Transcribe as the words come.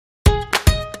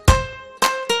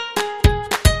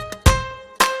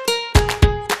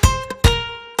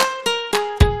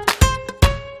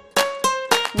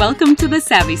Welcome to The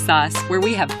Savvy Sauce, where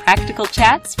we have practical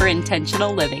chats for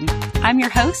intentional living. I'm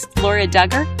your host, Laura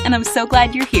Duggar, and I'm so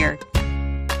glad you're here.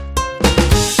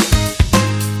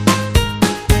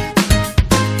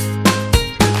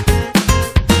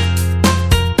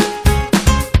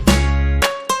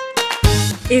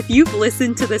 If you've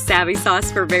listened to The Savvy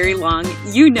Sauce for very long,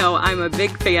 you know I'm a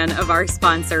big fan of our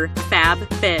sponsor,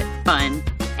 FabFitFun.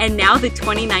 And now the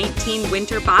 2019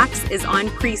 Winter Box is on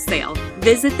pre-sale.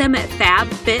 Visit them at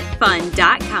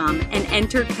fabfitfun.com and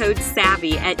enter code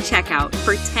SAVVY at checkout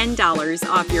for $10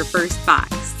 off your first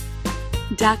box.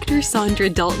 Dr.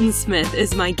 Saundra Dalton-Smith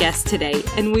is my guest today,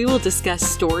 and we will discuss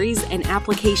stories and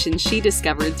applications she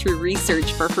discovered through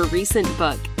research for her recent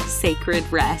book, Sacred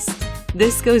Rest.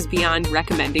 This goes beyond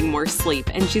recommending more sleep,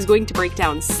 and she's going to break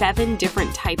down 7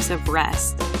 different types of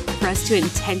rest for us to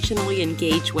intentionally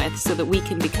engage with so that we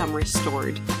can become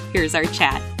restored. Here's our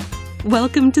chat.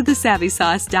 Welcome to The Savvy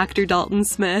Sauce, Dr.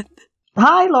 Dalton-Smith.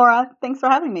 Hi, Laura. Thanks for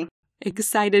having me.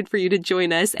 Excited for you to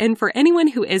join us. And for anyone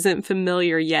who isn't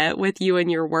familiar yet with you and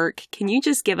your work, can you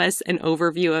just give us an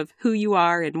overview of who you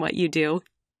are and what you do?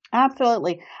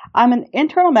 Absolutely. I'm an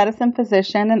internal medicine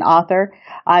physician and author.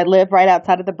 I live right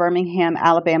outside of the Birmingham,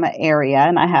 Alabama area,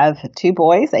 and I have 2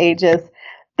 boys, ages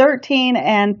 13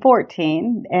 and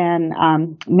 14, and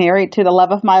I'm married to the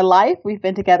love of my life. We've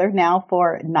been together now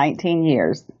for 19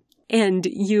 years. And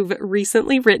you've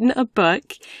recently written a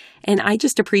book, and I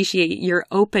just appreciate your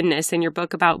openness in your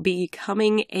book about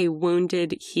becoming a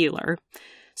wounded healer.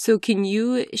 So can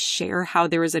you share how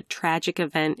there was a tragic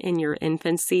event in your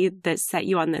infancy that set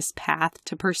you on this path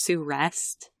to pursue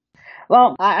rest?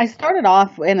 Well, I started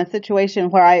off in a situation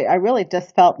where I really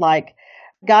just felt like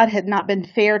God had not been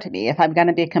fair to me, if I'm going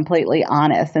to be completely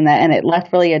honest, and it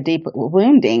left really a deep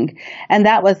wounding. And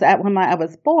that was when I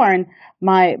was born,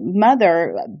 my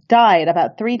mother died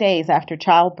about 3 days after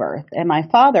childbirth, and my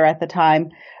father at the time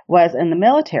was in the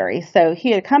military. So he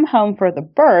had come home for the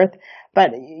birth,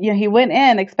 but he went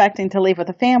in expecting to leave with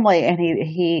the family, and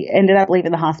he ended up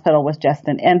leaving the hospital with just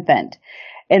an infant.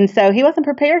 And so he wasn't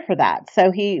prepared for that. So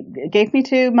he gave me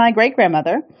to my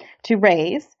great-grandmother to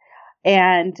raise,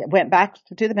 and went back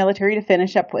to the military to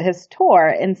finish up his tour.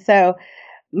 And so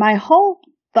my whole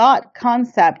thought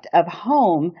concept of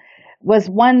home was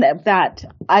one that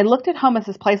I looked at home as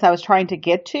this place I was trying to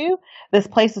get to, this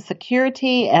place of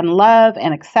security and love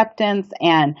and acceptance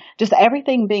and just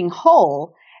everything being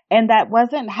whole. And that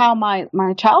wasn't how my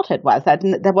childhood was. That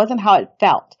wasn't how it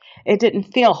felt. It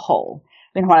didn't feel whole.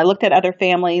 And when I looked at other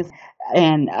families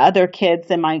and other kids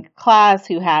in my class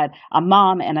who had a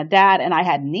mom and a dad, and I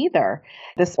had neither,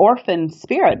 this orphan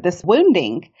spirit, this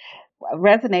wounding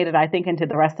resonated, I think, into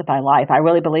the rest of my life. I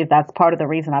really believe that's part of the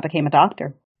reason I became a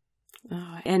doctor.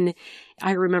 Oh, and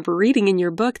I remember reading in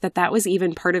your book that was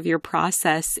even part of your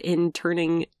process in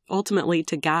turning ultimately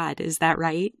to God. Is that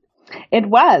right? It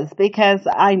was, because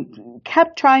I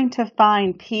kept trying to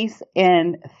find peace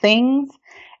in things.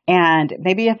 And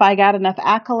maybe if I got enough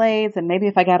accolades, and maybe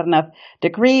if I got enough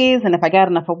degrees, and if I got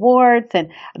enough awards,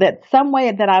 and that some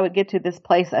way that I would get to this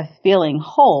place of feeling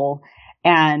whole.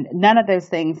 And none of those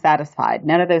things satisfied.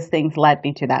 None of those things led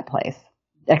me to that place,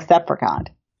 except for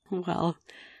God. Well,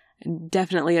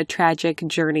 definitely a tragic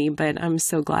journey, but I'm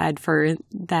so glad for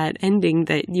that ending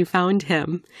that you found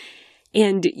him.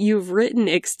 And you've written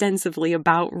extensively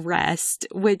about rest,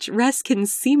 which rest can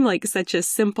seem like such a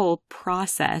simple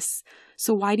process.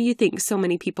 So why do you think so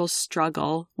many people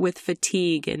struggle with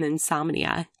fatigue and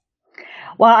insomnia?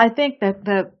 Well, I think that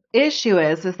the issue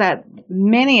is that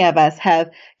many of us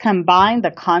have combined the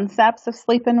concepts of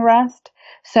sleep and rest.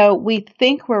 So we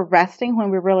think we're resting when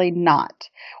we're really not.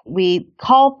 We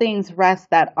call things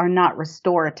rest that are not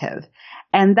restorative.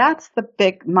 And that's the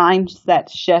big mindset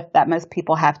shift that most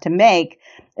people have to make,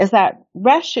 is that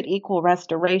rest should equal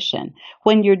restoration.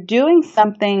 When you're doing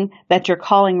something that you're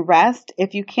calling rest,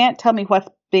 if you can't tell me what's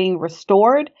being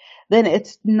restored, then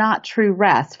it's not true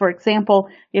rest. For example,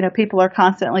 people are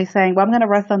constantly saying, well, I'm going to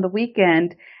rest on the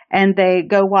weekend, and they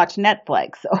go watch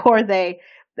Netflix, or they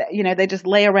just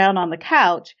lay around on the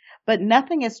couch, but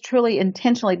nothing is truly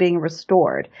intentionally being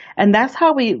restored. And that's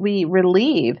how we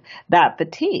relieve that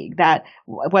fatigue, that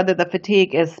whether the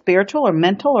fatigue is spiritual or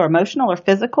mental or emotional or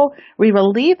physical, we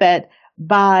relieve it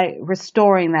by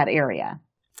restoring that area.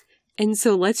 And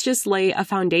so let's just lay a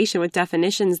foundation with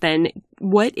definitions then.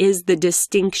 What is the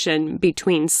distinction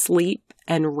between sleep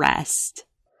and rest?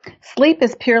 Sleep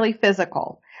is purely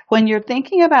physical. When you're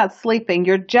thinking about sleeping,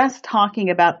 you're just talking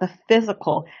about the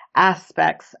physical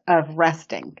aspects of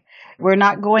resting. We're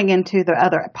not going into the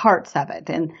other parts of it.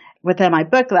 And within my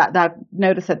book, I've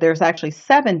noticed that there's actually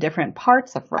 7 different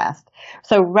parts of rest.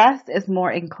 So rest is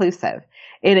more inclusive.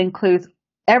 It includes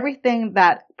everything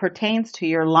that pertains to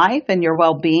your life and your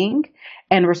well-being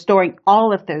and restoring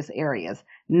all of those areas,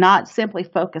 not simply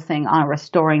focusing on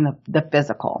restoring the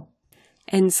physical.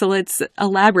 And so let's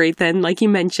elaborate then. Like you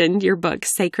mentioned, your book,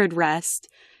 Sacred Rest,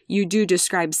 you do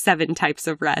describe 7 types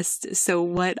of rest. So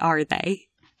what are they?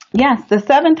 Yes, the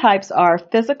 7 types are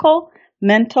physical,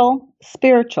 mental,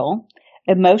 spiritual,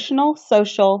 emotional,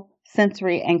 social,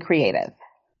 sensory, and creative.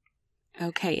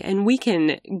 Okay, and we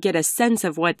can get a sense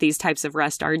of what these types of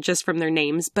rest are just from their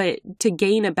names, but to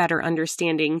gain a better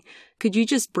understanding, could you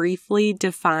just briefly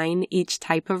define each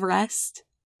type of rest?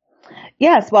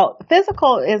 Yes, well,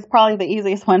 physical is probably the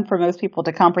easiest one for most people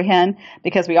to comprehend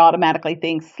because we automatically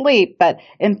think sleep, but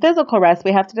in physical rest,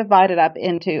 we have to divide it up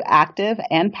into active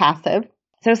and passive.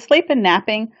 So sleep and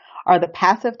napping are the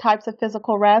passive types of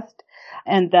physical rest.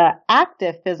 And the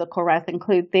active physical rest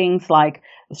include things like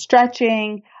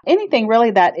stretching, anything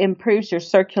really that improves your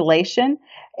circulation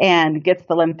and gets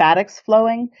the lymphatics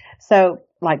flowing. So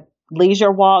like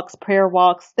leisure walks, prayer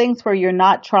walks, things where you're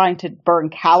not trying to burn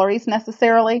calories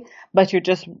necessarily, but you're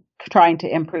just trying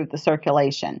to improve the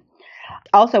circulation.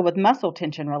 Also with muscle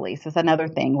tension release is another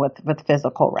thing with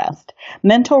physical rest.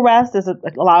 Mental rest is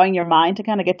allowing your mind to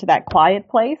kind of get to that quiet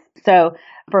place. So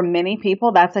for many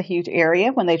people, that's a huge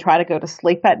area. When they try to go to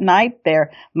sleep at night,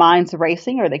 their mind's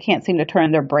racing or they can't seem to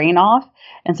turn their brain off.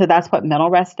 And so that's what mental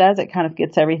rest does. It kind of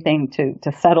gets everything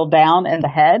to settle down in the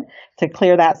head, to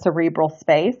clear that cerebral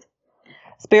space.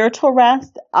 Spiritual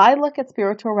rest, I look at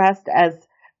spiritual rest as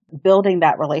building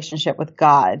that relationship with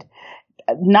God.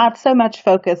 Not so much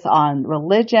focus on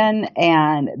religion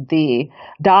and the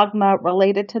dogma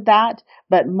related to that,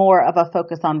 but more of a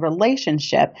focus on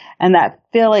relationship and that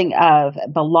feeling of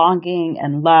belonging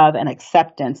and love and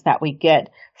acceptance that we get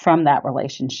from that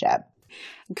relationship.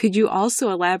 Could you also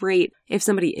elaborate, if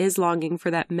somebody is longing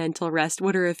for that mental rest,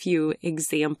 what are a few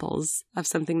examples of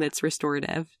something that's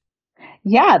restorative?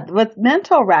 Yeah, with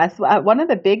mental rest, one of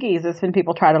the biggies is when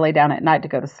people try to lay down at night to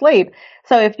go to sleep.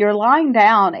 So if you're lying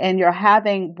down and you're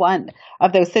having one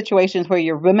of those situations where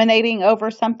you're ruminating over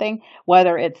something,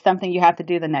 whether it's something you have to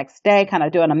do the next day, kind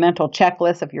of doing a mental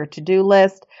checklist of your to-do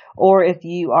list, or if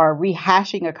you are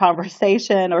rehashing a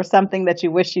conversation or something that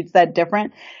you wish you'd said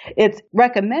different, it's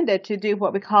recommended to do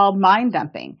what we call mind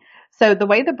dumping. So the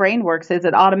way the brain works is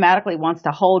it automatically wants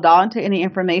to hold on to any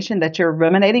information that you're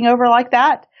ruminating over like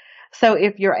that. So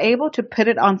if you're able to put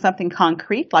it on something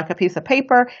concrete, like a piece of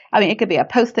paper, it could be a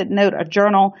Post-it note, a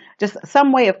journal, just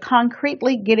some way of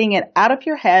concretely getting it out of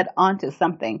your head onto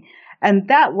something. And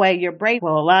that way your brain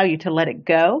will allow you to let it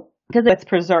go because it's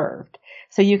preserved.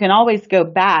 So you can always go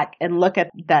back and look at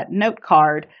that note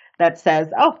card that says,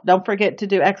 oh, don't forget to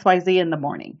do XYZ in the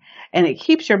morning. And it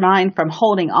keeps your mind from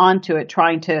holding on to it,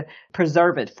 trying to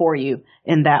preserve it for you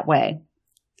in that way.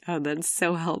 Oh, that's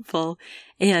so helpful.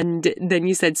 And then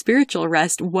you said spiritual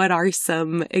rest. What are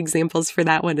some examples for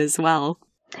that one as well?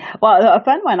 Well, a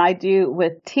fun one I do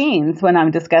with teens when I'm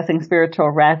discussing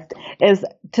spiritual rest is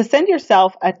to send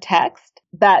yourself a text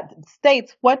that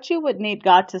states what you would need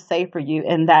God to say for you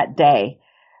in that day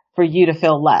for you to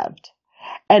feel loved.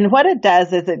 And what it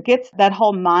does is it gets that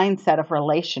whole mindset of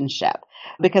relationship.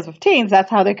 Because with teens,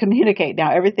 that's how they communicate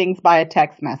now. Everything's by a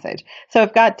text message. So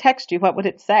if God texts you, what would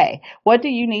it say? What do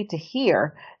you need to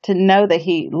hear to know that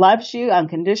He loves you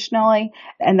unconditionally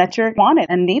and that you're wanted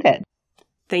and needed?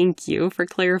 Thank you for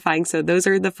clarifying. So those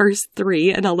are the first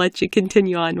 3, and I'll let you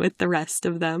continue on with the rest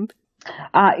of them.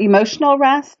 Emotional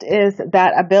rest is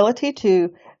that ability to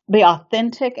be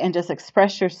authentic and just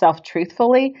express yourself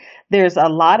truthfully. There's a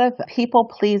lot of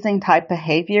people-pleasing type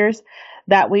behaviors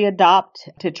that we adopt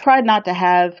to try not to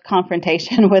have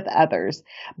confrontation with others.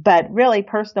 But really,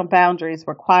 personal boundaries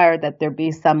require that there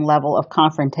be some level of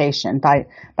confrontation. By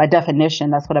definition,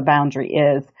 that's what a boundary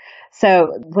is. So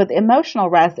with emotional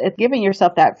rest, it's giving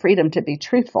yourself that freedom to be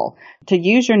truthful, to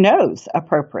use your nose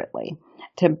appropriately,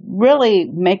 to really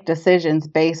make decisions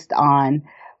based on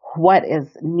what is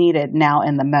needed now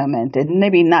in the moment, and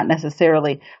maybe not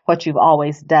necessarily what you've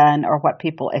always done or what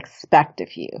people expect of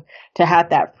you, to have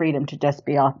that freedom to just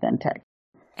be authentic.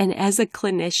 And as a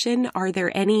clinician, are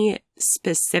there any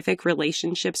specific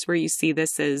relationships where you see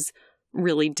this as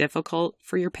really difficult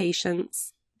for your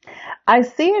patients? I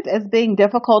see it as being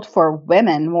difficult for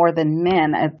women more than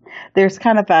men. There's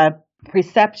kind of a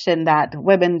perception that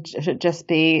women should just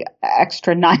be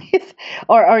extra nice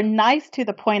or nice to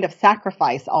the point of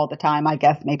sacrifice all the time, I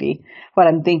guess maybe what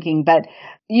I'm thinking. But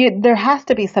there has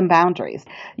to be some boundaries.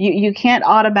 You can't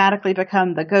automatically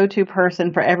become the go-to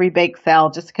person for every bake sale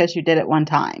just because you did it one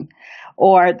time,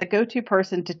 or the go-to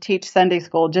person to teach Sunday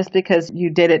school just because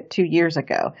you did it 2 years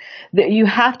ago. You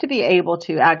have to be able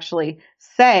to actually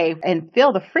say and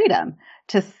feel the freedom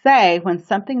to say when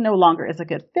something no longer is a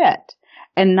good fit,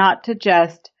 and not to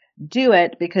just do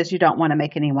it because you don't want to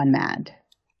make anyone mad.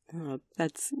 Oh,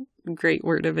 that's a great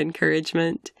word of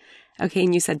encouragement. Okay,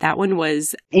 and you said that one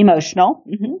was emotional.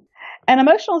 Mm-hmm. And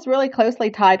emotional is really closely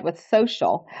tied with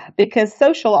social, because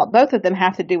social, both of them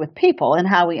have to do with people and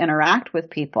how we interact with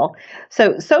people.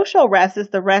 So social rest is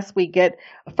the rest we get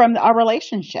from our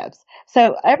relationships.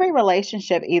 So every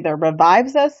relationship either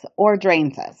revives us or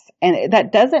drains us. And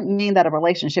that doesn't mean that a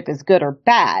relationship is good or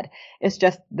bad. It's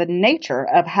just the nature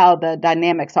of how the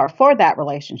dynamics are for that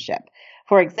relationship.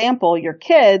 For example, your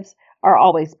kids are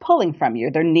always pulling from you.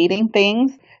 They're needing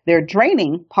things. They're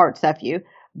draining parts of you.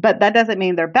 But that doesn't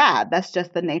mean they're bad. That's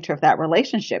just the nature of that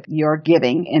relationship you're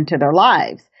giving into their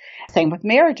lives. Same with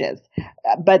marriages.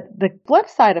 But the flip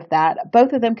side of that,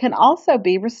 both of them can also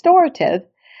be restorative,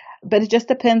 but it just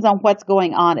depends on what's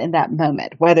going on in that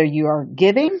moment, whether you are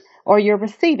giving or you're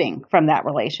receiving from that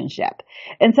relationship.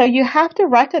 And so you have to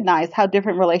recognize how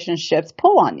different relationships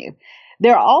pull on you.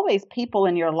 There are always people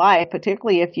in your life,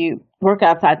 particularly if you work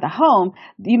outside the home.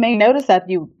 You may notice that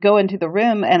you go into the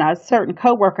room and a certain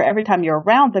coworker, every time you're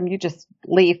around them, you just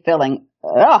leave feeling,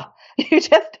 ugh. You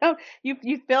just don't,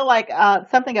 you feel like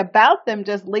something about them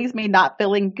just leaves me not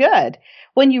feeling good.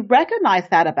 When you recognize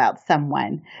that about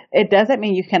someone, it doesn't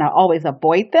mean you can always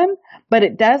avoid them, but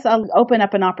it does open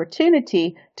up an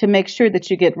opportunity to make sure that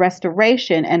you get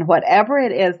restoration in whatever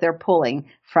it is they're pulling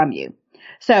from you.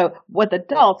 So with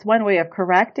adults, one way of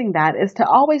correcting that is to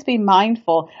always be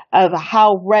mindful of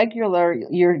how regular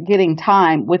you're getting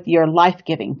time with your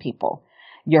life-giving people.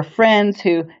 Your friends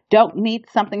who don't need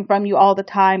something from you all the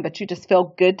time, but you just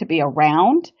feel good to be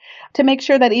around. To make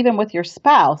sure that even with your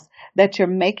spouse, that you're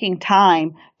making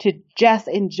time to just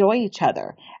enjoy each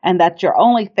other, and that your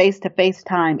only face-to-face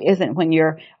time isn't when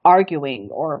you're arguing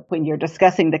or when you're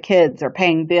discussing the kids or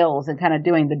paying bills and kind of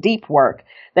doing the deep work,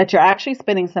 that you're actually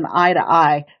spending some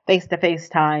eye-to-eye, face-to-face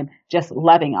time just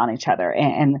loving on each other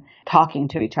and talking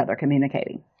to each other,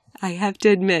 communicating. I have to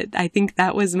admit, I think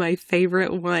that was my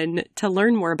favorite one to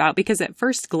learn more about, because at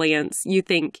first glance, you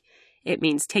think it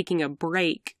means taking a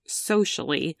break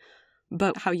socially,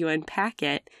 but how you unpack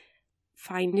it,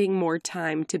 finding more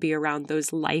time to be around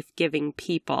those life-giving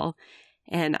people.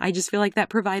 And I just feel like that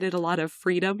provided a lot of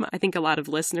freedom. I think a lot of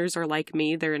listeners are like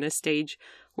me. They're in a stage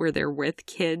where they're with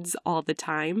kids all the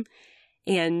time.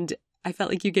 And I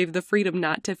felt like you gave the freedom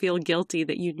not to feel guilty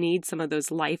that you need some of those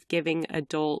life-giving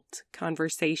adult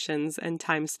conversations and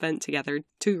time spent together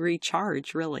to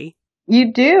recharge, really.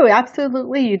 You do.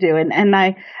 Absolutely you do. And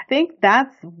I think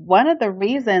that's one of the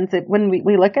reasons that when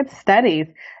we look at studies,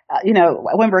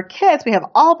 when we're kids, we have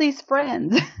all these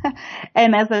friends.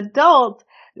 And as adults,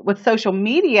 with social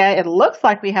media, it looks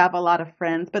like we have a lot of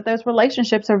friends, but those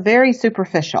relationships are very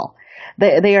superficial.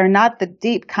 They are not the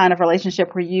deep kind of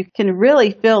relationship where you can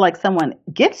really feel like someone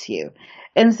gets you.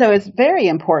 And so it's very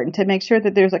important to make sure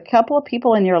that there's a couple of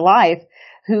people in your life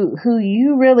who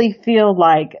you really feel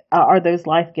like are those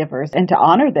life givers, and to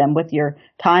honor them with your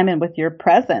time and with your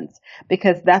presence,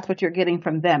 because that's what you're getting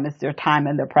from them is their time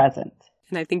and their presence.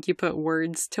 And I think you put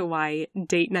words to why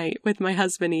date night with my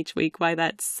husband each week, why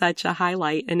that's such a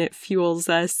highlight, and it fuels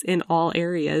us in all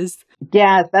areas.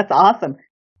 Yes, that's awesome.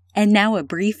 And now a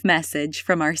brief message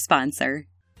from our sponsor.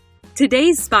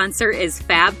 Today's sponsor is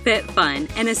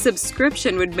FabFitFun, and a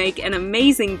subscription would make an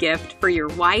amazing gift for your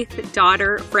wife,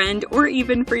 daughter, friend, or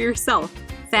even for yourself.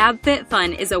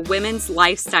 FabFitFun is a women's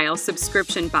lifestyle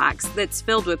subscription box that's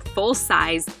filled with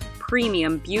full-size,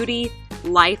 premium beauty,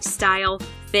 lifestyle,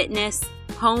 fitness,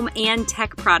 home, and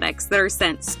tech products that are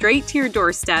sent straight to your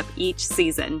doorstep each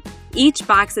season. Each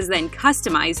box is then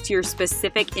customized to your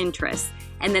specific interests,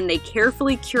 and then they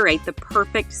carefully curate the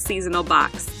perfect seasonal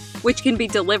box, which can be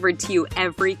delivered to you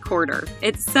every quarter.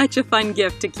 It's such a fun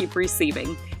gift to keep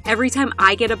receiving. Every time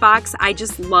I get a box, I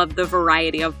just love the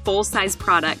variety of full-size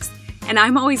products, and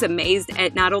I'm always amazed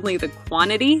at not only the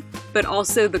quantity, but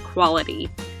also the quality.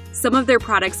 Some of their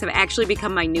products have actually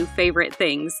become my new favorite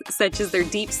things, such as their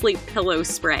Deep Sleep Pillow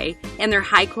Spray and their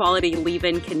high-quality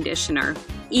leave-in conditioner.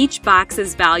 Each box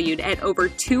is valued at over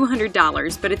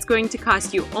 $200, but it's going to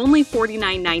cost you only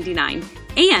 $49.99.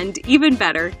 And even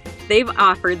better, they've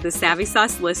offered the Savvy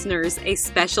Sauce listeners a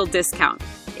special discount.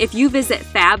 If you visit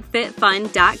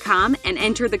fabfitfun.com and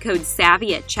enter the code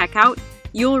SAVVY at checkout,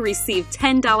 you'll receive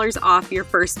 $10 off your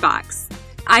first box.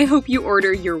 I hope you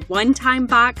order your one-time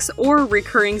box or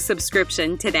recurring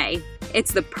subscription today.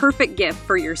 It's the perfect gift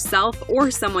for yourself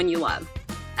or someone you love.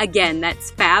 Again,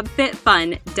 that's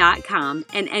fabfitfun.com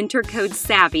and enter code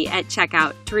SAVVY at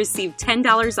checkout to receive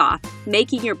 $10 off,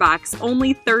 making your box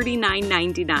only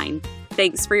 $39.99.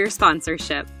 Thanks for your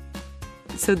sponsorship.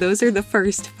 So those are the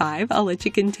first 5. I'll let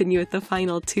you continue with the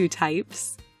final 2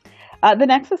 types. The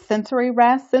next is sensory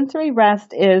rest. Sensory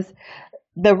rest is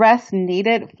the rest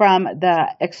needed from the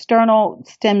external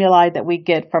stimuli that we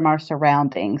get from our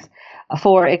surroundings.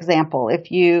 For example,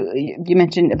 if you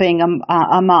mentioned being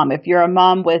a mom, if you're a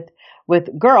mom with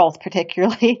girls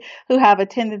particularly who have a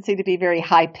tendency to be very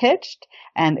high pitched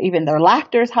and even their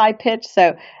laughter is high pitched.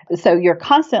 So you're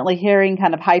constantly hearing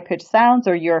kind of high pitched sounds,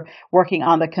 or you're working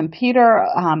on the computer,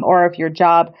 or if your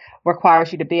job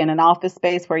requires you to be in an office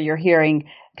space where you're hearing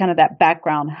kind of that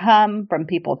background hum from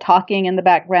people talking in the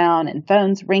background and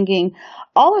phones ringing.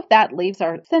 All of that leaves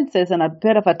our senses in a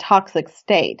bit of a toxic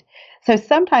state. So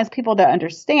sometimes people don't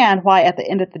understand why at the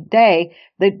end of the day,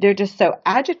 they're just so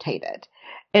agitated.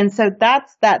 And so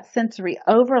that's that sensory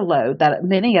overload that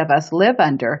many of us live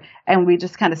under, and we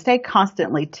just kind of stay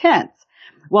constantly tense.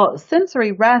 Well,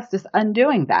 sensory rest is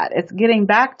undoing that. It's getting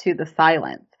back to the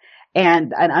silence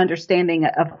and an understanding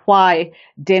of why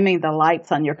dimming the lights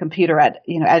on your computer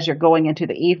as you're going into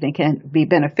the evening can be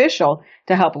beneficial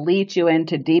to help lead you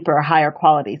into deeper, higher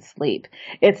quality sleep.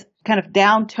 It's kind of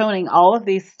downtoning all of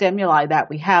these stimuli that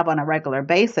we have on a regular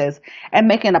basis and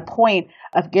making a point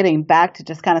of getting back to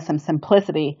just kind of some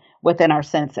simplicity within our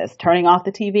senses, turning off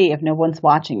the TV if no one's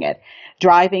watching it,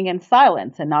 driving in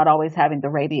silence and not always having the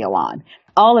radio on.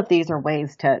 All of these are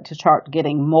ways to start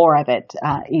getting more of it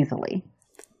easily.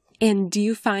 And do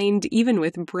you find, even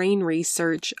with brain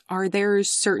research, are there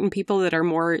certain people that are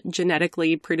more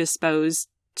genetically predisposed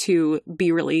to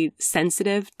be really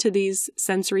sensitive to these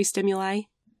sensory stimuli?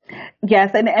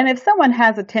 Yes. And if someone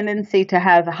has a tendency to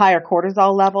have higher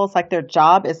cortisol levels, like their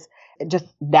job is just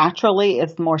naturally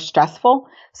is more stressful,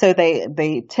 so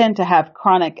they tend to have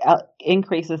chronic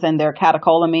increases in their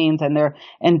catecholamines and their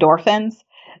endorphins.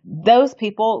 Those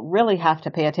people really have to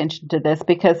pay attention to this,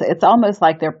 because it's almost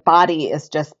like their body is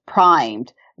just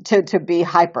primed to be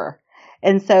hyper.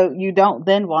 And so you don't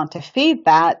then want to feed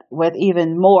that with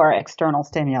even more external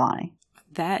stimuli.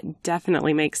 That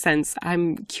definitely makes sense.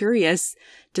 I'm curious,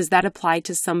 does that apply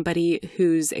to somebody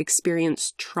who's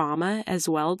experienced trauma as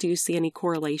well? Do you see any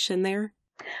correlation there?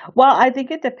 Well, I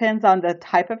think it depends on the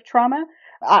type of trauma.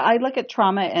 I look at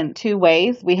trauma in 2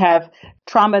 ways. We have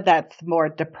trauma that's more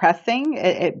depressing.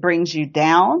 It brings you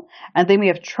down. And then we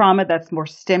have trauma that's more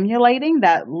stimulating,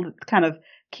 that kind of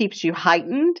keeps you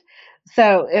heightened.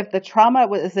 So if the trauma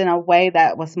was in a way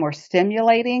that was more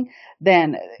stimulating,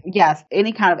 then yes,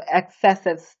 any kind of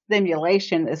excessive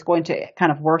stimulation is going to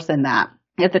kind of worsen that.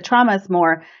 If the trauma is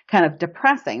more kind of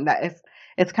depressing, that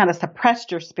it's kind of suppressed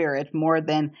your spirit more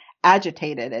than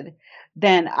agitated it,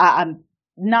 then I'm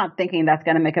not thinking that's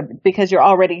going to make because you're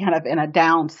already kind of in a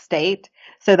down state.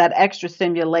 So that extra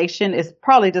stimulation is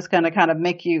probably just going to kind of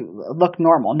make you look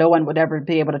normal. No one would ever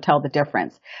be able to tell the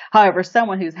difference. However,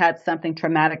 someone who's had something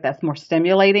traumatic that's more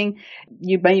stimulating,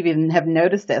 you may even have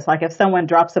noticed this. Like if someone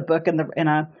drops a book in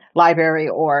a library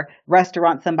or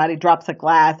restaurant, somebody drops a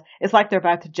glass, it's like they're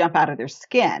about to jump out of their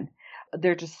skin.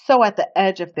 They're just so at the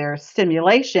edge of their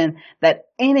stimulation that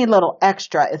any little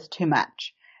extra is too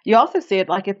much. You also see it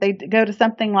like if they go to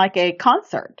something like a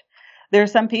concert. There are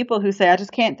some people who say, I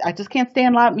just can't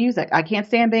stand loud music. I can't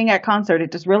stand being at concert.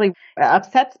 It just really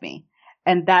upsets me.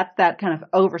 And that's that kind of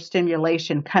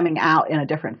overstimulation coming out in a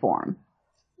different form.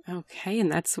 Okay.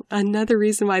 And that's another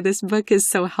reason why this book is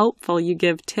so helpful. You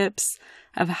give tips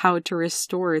of how to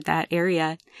restore that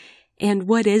area. And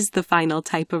what is the final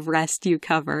type of rest you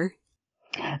cover?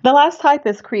 The last type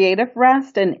is creative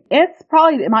rest, and it's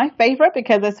probably my favorite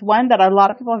because it's one that a lot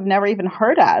of people have never even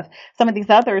heard of. Some of these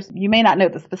others, you may not know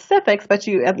the specifics, but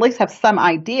you at least have some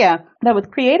idea that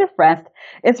with creative rest,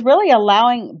 it's really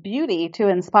allowing beauty to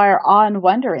inspire awe and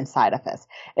wonder inside of us.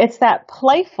 It's that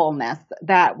playfulness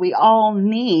that we all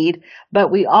need,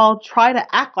 but we all try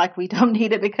to act like we don't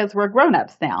need it because we're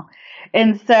grown-ups now.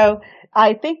 And so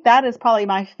I think that is probably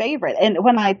my favorite. And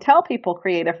when I tell people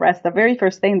creative rest, the very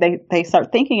first thing they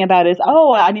start thinking about is,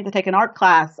 oh, I need to take an art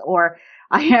class, or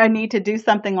I need to do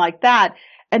something like that.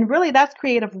 And really that's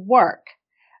creative work.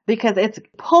 because it's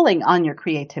pulling on your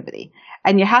creativity.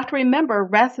 And you have to remember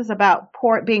rest is about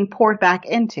being poured back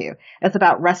into. It's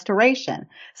about restoration.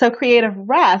 So creative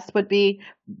rest would be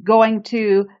going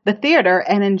to the theater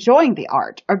and enjoying the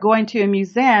art, or going to a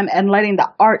museum and letting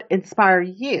the art inspire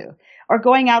you, or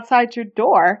going outside your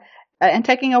door and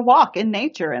taking a walk in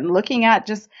nature and looking at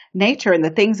just nature and the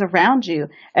things around you,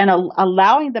 and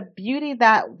allowing the beauty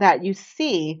that you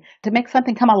see to make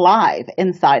something come alive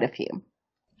inside of you.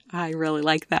 I really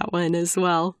like that one as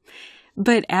well.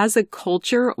 But as a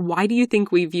culture, why do you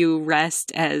think we view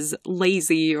rest as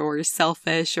lazy or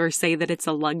selfish, or say that it's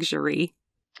a luxury?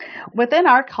 Within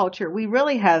our culture, we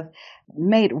really have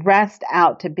made rest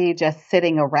out to be just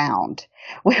sitting around.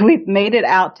 We've made it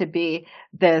out to be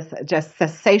this just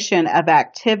cessation of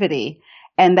activity,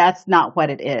 and that's not what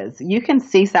it is. You can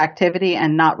cease activity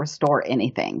and not restore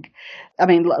anything. I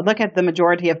mean, look at the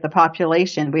majority of the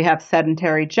population. We have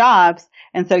sedentary jobs,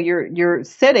 and so you're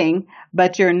sitting,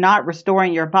 but you're not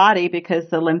restoring your body because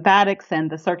the lymphatics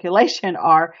and the circulation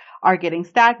are getting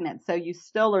stagnant. So you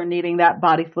still are needing that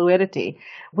body fluidity.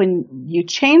 When you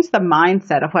change the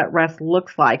mindset of what rest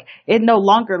looks like, it no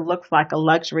longer looks like a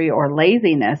luxury or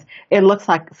laziness. It looks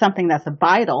like something that's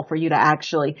vital for you to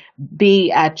actually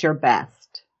be at your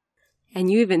best. And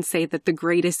you even say that the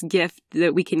greatest gift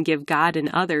that we can give God and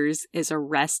others is a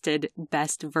rested,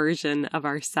 best version of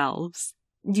ourselves.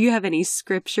 Do you have any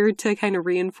scripture to kind of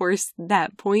reinforce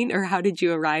that point, or how did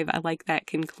you arrive? I like that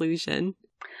conclusion.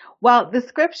 Well, the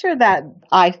scripture that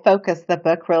I focus the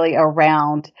book really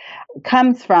around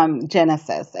comes from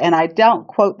Genesis. And I don't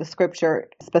quote the scripture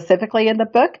specifically in the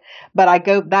book, but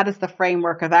that is the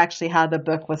framework of actually how the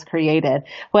book was created.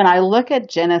 When I look at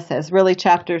Genesis, really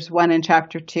chapters 1 and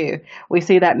chapter 2, we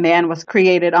see that man was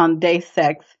created on day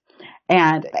 6.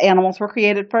 And animals were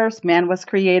created first, man was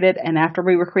created, and after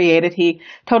we were created, he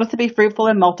told us to be fruitful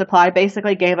and multiply,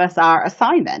 basically gave us our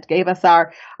assignment, gave us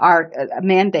our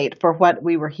mandate for what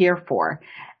we were here for.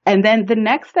 And then the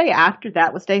next day after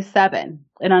that was day 7.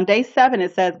 And on day 7,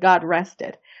 it says God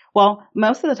rested. Well,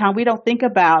 most of the time we don't think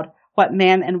about what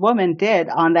man and woman did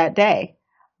on that day.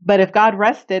 But if God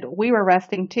rested, we were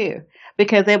resting too.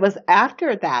 Because it was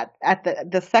after that, at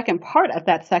the second part of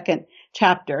that second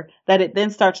chapter, that it then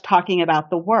starts talking about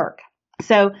the work.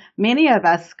 So many of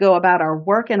us go about our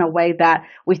work in a way that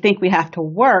we think we have to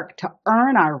work to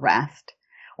earn our rest.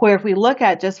 Where if we look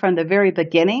at just from the very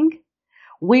beginning,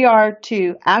 we are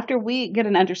to, after we get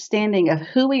an understanding of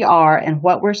who we are and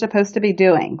what we're supposed to be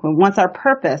doing, once our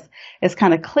purpose is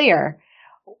kind of clear,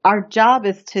 our job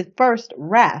is to first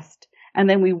rest, and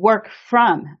then we work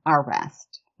from our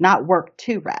rest, not work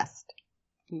to rest.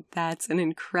 That's an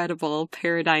incredible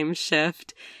paradigm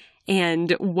shift.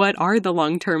 And what are the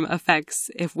long-term effects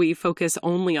if we focus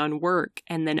only on work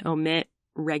and then omit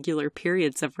regular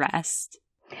periods of rest?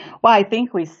 Well, I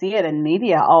think we see it in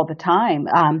media all the time,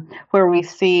 where we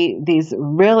see these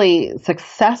really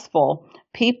successful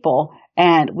people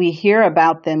and we hear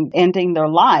about them ending their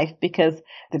life because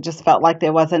it just felt like they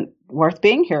wasn't worth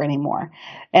being here anymore.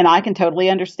 And I can totally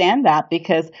understand that,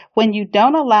 because when you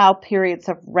don't allow periods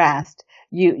of rest,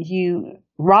 you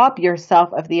rob yourself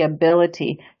of the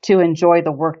ability to enjoy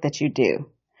the work that you do.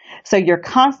 So you're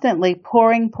constantly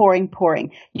pouring.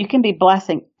 You can be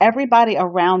blessing everybody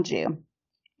around you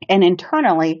and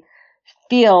internally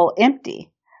feel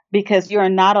empty because you're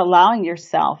not allowing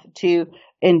yourself to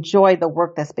enjoy the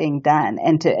work that's being done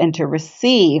and to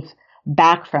receive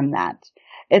back from that.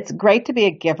 It's great to be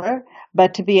a giver,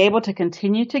 but to be able to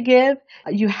continue to give,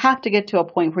 you have to get to a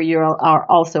point where you are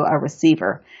also a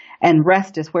receiver. And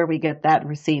rest is where we get that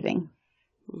receiving.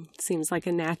 Seems like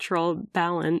a natural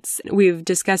balance. We've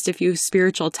discussed a few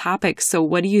spiritual topics. So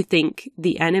what do you think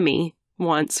the enemy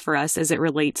wants for us as it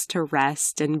relates to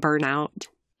rest and burnout?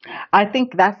 I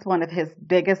think that's one of his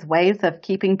biggest ways of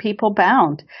keeping people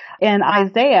bound. In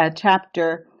Isaiah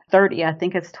chapter 30, I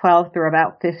think it's 12 through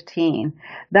about 15.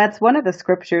 That's one of the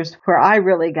scriptures where I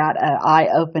really got an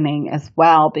eye-opening as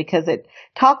well, because it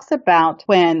talks about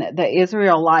when the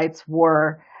Israelites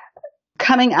were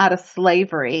coming out of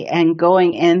slavery and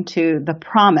going into the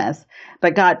promise.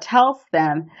 But God tells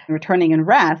them, returning in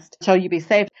rest, shall you be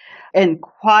saved. In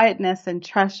quietness and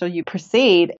trust shall you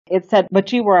proceed. It said,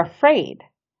 but you were afraid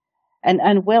and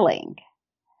unwilling.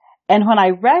 And when I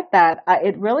read that,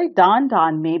 it really dawned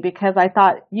on me, because I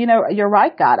thought, you're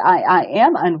right, God. I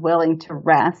am unwilling to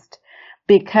rest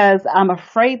because I'm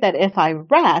afraid that if I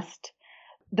rest,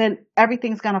 then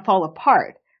everything's going to fall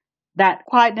apart. That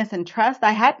quietness and trust,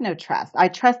 I had no trust. I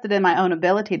trusted in my own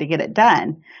ability to get it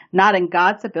done, not in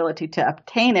God's ability to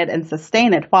obtain it and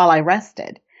sustain it while I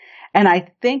rested. And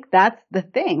I think that's the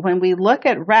thing. When we look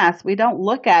at rest, we don't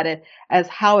look at it as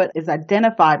how it is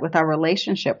identified with our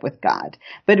relationship with God,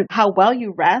 but how well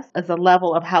you rest is a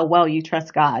level of how well you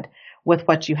trust God with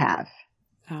what you have.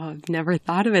 Oh, I've never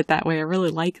thought of it that way. I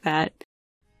really like that.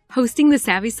 Hosting the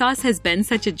Savvy Sauce has been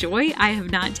such a joy. I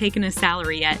have not taken a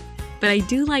salary yet, but I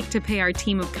do like to pay our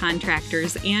team of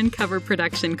contractors and cover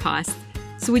production costs.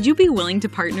 So would you be willing to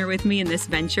partner with me in this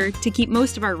venture to keep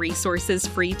most of our resources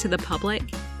free to the public?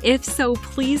 If so,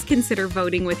 please consider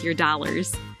voting with your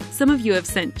dollars. Some of you have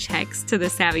sent checks to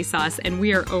the Savvy Sauce, and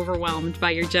we are overwhelmed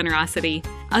by your generosity.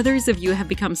 Others of you have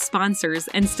become sponsors,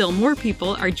 and still more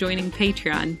people are joining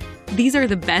Patreon. These are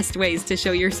the best ways to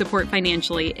show your support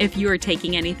financially if you are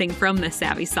taking anything from the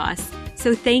Savvy Sauce.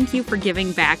 So thank you for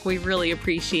giving back. We really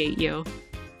appreciate you.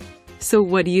 So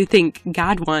what do you think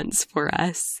God wants for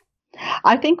us?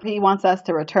 I think he wants us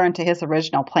to return to his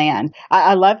original plan.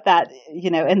 I love that,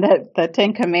 in the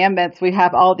 10 Commandments, we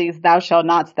have all these thou shalt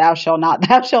nots, thou shalt not,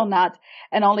 thou shalt not,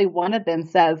 and only one of them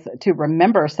says to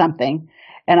remember something.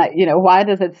 And, why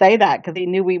does it say that? Because he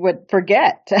knew we would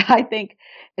forget. I think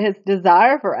his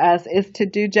desire for us is to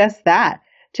do just that,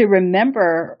 to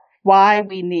remember why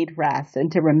we need rest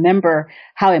and to remember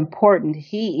how important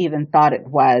he even thought it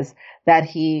was that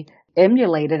he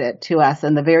emulated it to us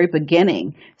in the very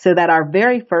beginning, so that our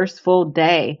very first full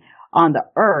day on the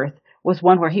earth was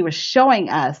one where he was showing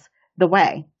us the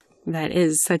way. That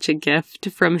is such a gift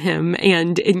from him.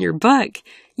 And in your book,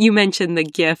 you mentioned the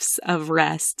gifts of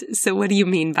rest. So what do you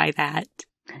mean by that?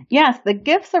 Yes, the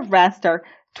gifts of rest are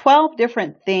 12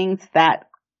 different things that,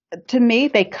 to me,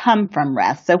 they come from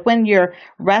rest. So when you're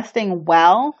resting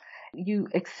well, you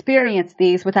experience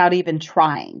these without even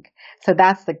trying. So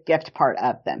that's the gift part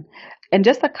of them. And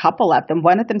just a couple of them.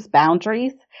 One of them's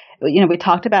boundaries. We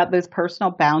talked about those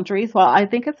personal boundaries. Well, I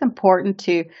think it's important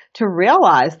to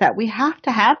realize that we have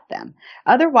to have them.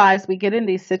 Otherwise, we get in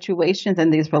these situations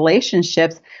and these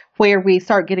relationships where we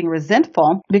start getting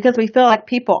resentful because we feel like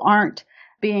people aren't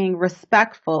being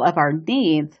respectful of our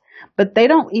needs, but they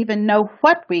don't even know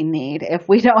what we need if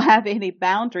we don't have any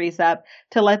boundaries up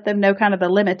to let them know kind of the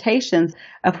limitations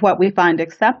of what we find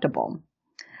acceptable.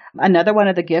 Another one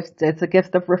of the gifts is a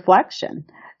gift of reflection,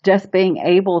 just being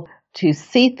able to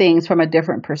see things from a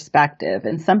different perspective.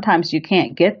 And sometimes you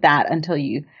can't get that until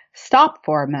you stop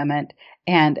for a moment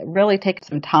and really take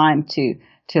some time to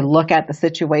look at the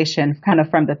situation kind of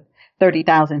from the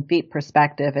 30,000 feet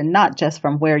perspective and not just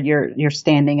from where you're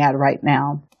standing at right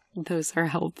now. Those are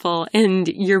helpful. And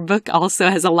your book also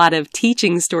has a lot of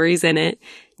teaching stories in it.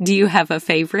 Do you have a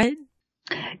favorite?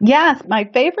 Yes, my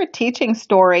favorite teaching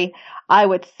story, I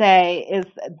would say, is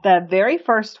the very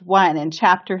first one in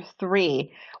chapter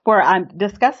 3, where I'm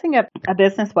discussing a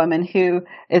businesswoman who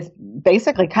is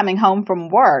basically coming home from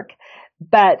work,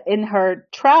 but in her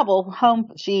travel home,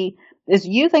 she is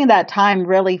using that time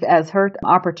really as her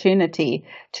opportunity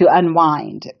to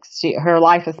unwind. Her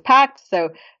life is packed, so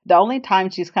the only time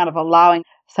she's kind of allowing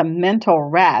some mental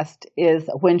rest is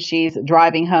when she's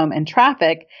driving home in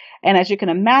traffic. And as you can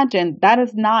imagine, that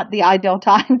is not the ideal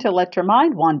time to let your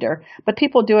mind wander, but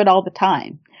people do it all the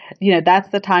time. That's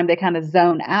the time they kind of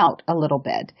zone out a little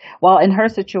bit. Well, in her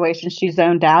situation, she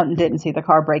zoned out and didn't see the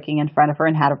car braking in front of her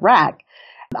and had a wreck.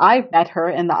 I met her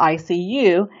in the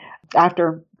ICU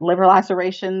after liver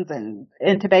lacerations and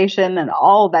intubation and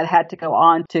all that had to go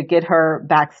on to get her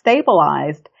back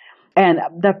stabilized. And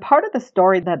the part of the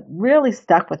story that really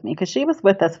stuck with me, because she was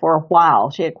with us for a while,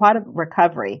 she had quite a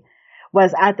recovery,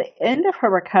 was at the end of her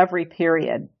recovery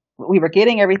period, we were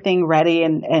getting everything ready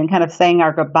and kind of saying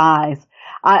our goodbyes.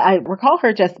 I recall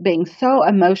her just being so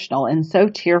emotional and so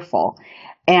tearful.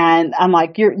 And I'm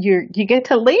like, you get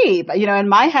to leave. In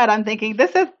my head, I'm thinking,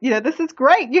 this is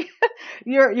great.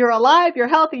 You're alive. You're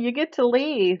healthy. You get to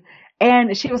leave.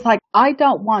 And she was like, I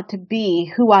don't want to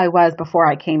be who I was before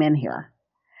I came in here.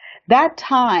 That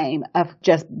time of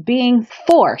just being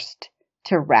forced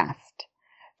to rest,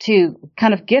 to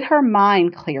kind of get her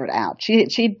mind cleared out.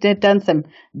 She had done some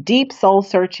deep soul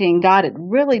searching. God had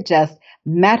really just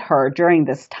met her during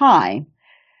this time.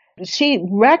 She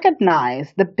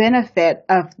recognized the benefit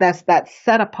of that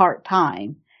set apart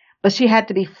time, but she had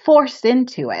to be forced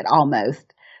into it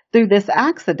almost through this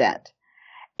accident.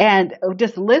 And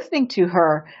just listening to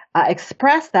her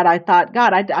express that, I thought,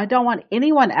 God, I don't want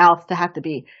anyone else to have to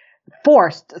be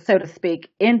forced, so to speak,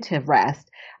 into rest.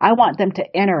 I want them to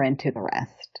enter into the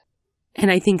rest.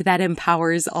 And I think that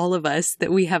empowers all of us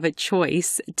that we have a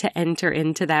choice to enter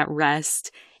into that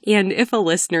rest. And if a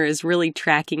listener is really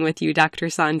tracking with you, Dr.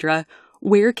 Saundra,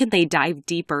 where can they dive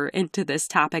deeper into this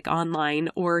topic online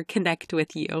or connect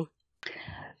with you?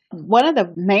 One of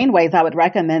the main ways I would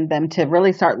recommend them to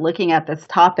really start looking at this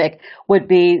topic would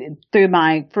be through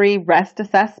my free rest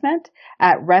assessment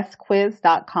at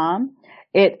restquiz.com.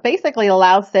 It basically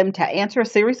allows them to answer a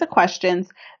series of questions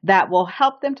that will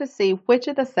help them to see which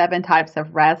of the 7 types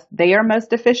of rest they are most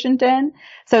deficient in.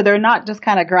 So they're not just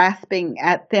kind of grasping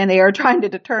at thin air trying to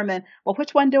determine, well,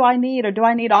 which one do I need, or do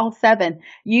I need all 7?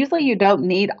 Usually you don't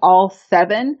need all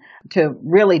 7 to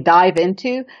really dive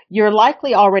into. You're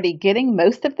likely already getting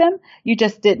most of them. You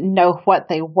just didn't know what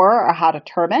they were or how to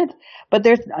term it. But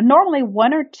there's normally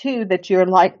 1 or 2 that you're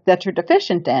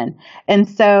deficient in. And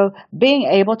so being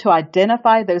able to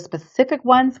identify those specific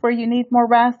ones where you need more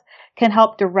rest can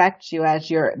help direct you as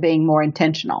you're being more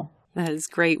intentional. That is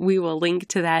great. We will link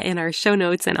to that in our show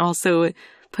notes and also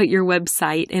put your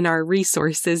website in our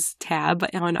resources tab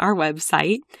on our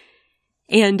website.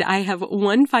 And I have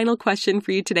one final question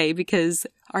for you today, because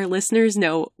our listeners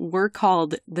know we're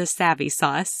called the Savvy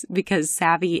Sauce because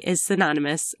savvy is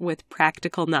synonymous with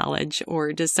practical knowledge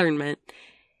or discernment.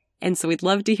 And so we'd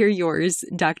love to hear yours.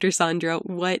 Dr. Saundra,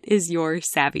 what is your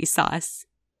Savvy Sauce?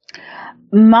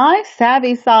 My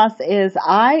Savvy Sauce is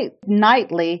I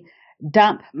nightly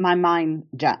dump my mind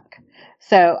junk.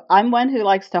 So I'm one who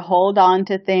likes to hold on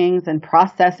to things and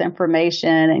process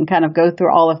information and kind of go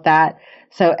through all of that.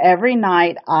 So every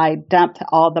night I dump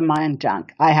all the mind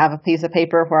junk. I have a piece of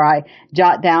paper where I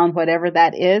jot down whatever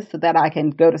that is so that I can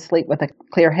go to sleep with a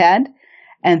clear head.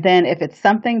 And then if it's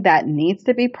something that needs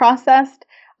to be processed,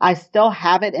 I still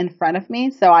have it in front of me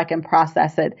so I can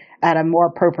process it at a more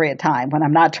appropriate time when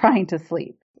I'm not trying to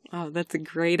sleep. Oh, that's a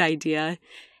great idea.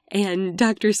 And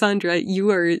Dr. Saundra, you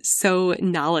are so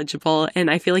knowledgeable, and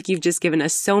I feel like you've just given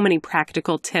us so many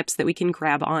practical tips that we can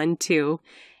grab on to.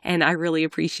 And I really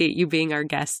appreciate you being our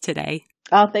guest today.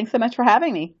 Oh, thanks so much for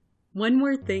having me. One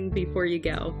more thing before you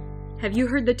go. Have you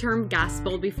heard the term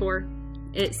gospel before?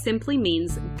 It simply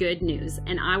means good news,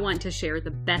 and I want to share the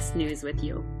best news with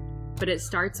you. But it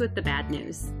starts with the bad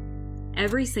news.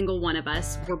 Every single one of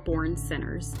us were born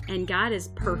sinners, and God is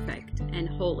perfect and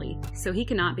holy, so he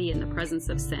cannot be in the presence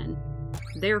of sin.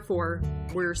 Therefore,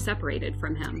 we're separated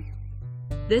from him.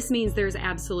 This means there's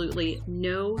absolutely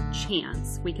no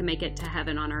chance we can make it to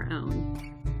heaven on our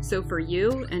own. So for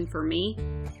you and for me,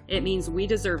 it means we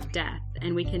deserve death,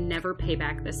 and we can never pay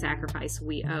back the sacrifice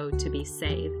we owe to be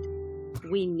saved.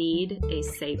 We need a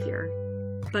Savior.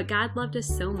 But God loved us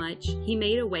so much, he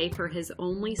made a way for his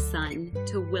only Son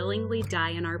to willingly die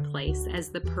in our place as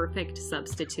the perfect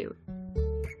substitute.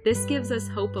 This gives us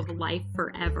hope of life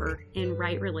forever in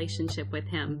right relationship with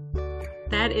him.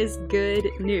 That is good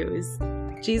news.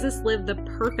 Jesus lived the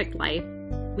perfect life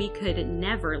we could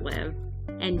never live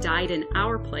and died in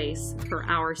our place for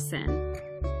our sin.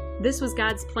 This was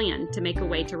God's plan to make a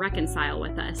way to reconcile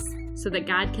with us so that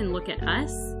God can look at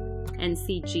us and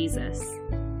see Jesus.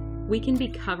 We can be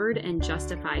covered and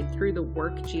justified through the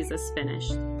work Jesus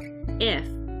finished, if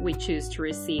we choose to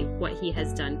receive what he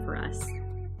has done for us.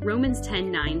 Romans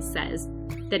 10:9 says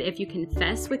that if you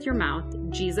confess with your mouth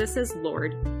Jesus is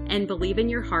Lord and believe in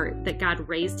your heart that God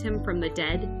raised him from the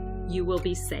dead, you will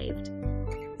be saved.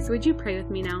 So would you pray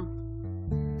with me now?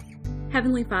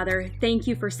 Heavenly Father, thank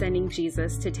you for sending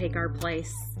Jesus to take our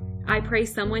place. I pray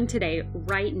someone today,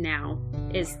 right now,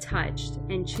 is touched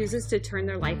and chooses to turn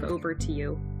their life over to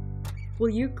you. Will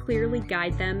you clearly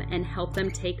guide them and help them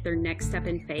take their next step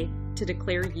in faith to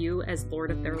declare you as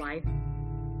Lord of their life?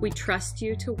 We trust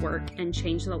you to work and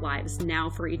change the lives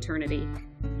now for eternity.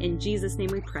 In Jesus'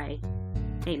 name we pray.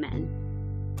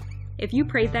 Amen. If you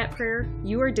prayed that prayer,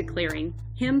 you are declaring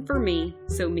him for me,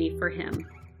 so me for him.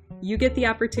 You get the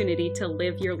opportunity to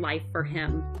live your life for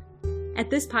him. At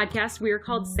this podcast, we are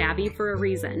called Savvy for a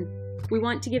reason. We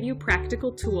want to give you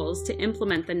practical tools to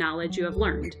implement the knowledge you have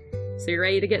learned. So you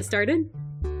ready to get started?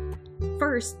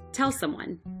 First, tell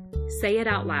someone. Say it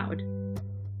out loud.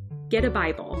 Get a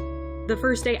Bible. The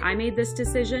first day I made this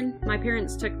decision, my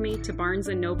parents took me to Barnes &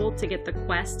 Noble to get the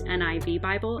Quest NIV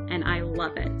Bible, and I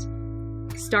love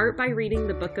it. Start by reading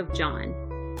the book of John.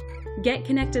 Get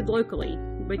connected locally,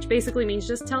 which basically means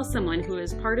just tell someone who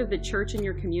is part of the church in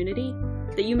your community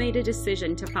that you made a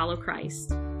decision to follow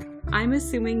Christ. I'm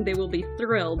assuming they will be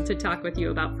thrilled to talk with you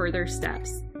about further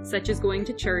steps, such as going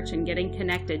to church and getting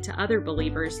connected to other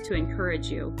believers to encourage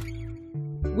you.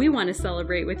 We want to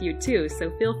celebrate with you too,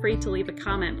 so feel free to leave a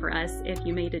comment for us if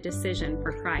you made a decision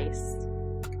for Christ.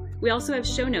 We also have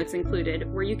show notes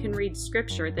included where you can read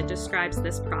scripture that describes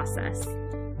this process.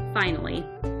 Finally,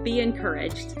 be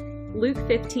encouraged. Luke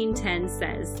 15:10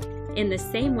 says, "In the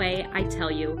same way, I tell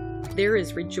you, there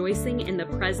is rejoicing in the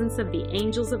presence of the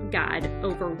angels of God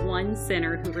over one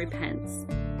sinner who repents."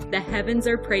 The heavens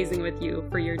are praising with you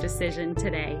for your decision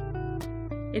today.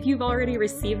 If you've already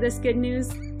received this good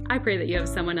news, I pray that you have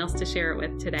someone else to share it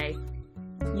with today.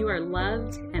 You are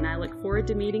loved, and I look forward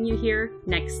to meeting you here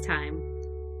next time.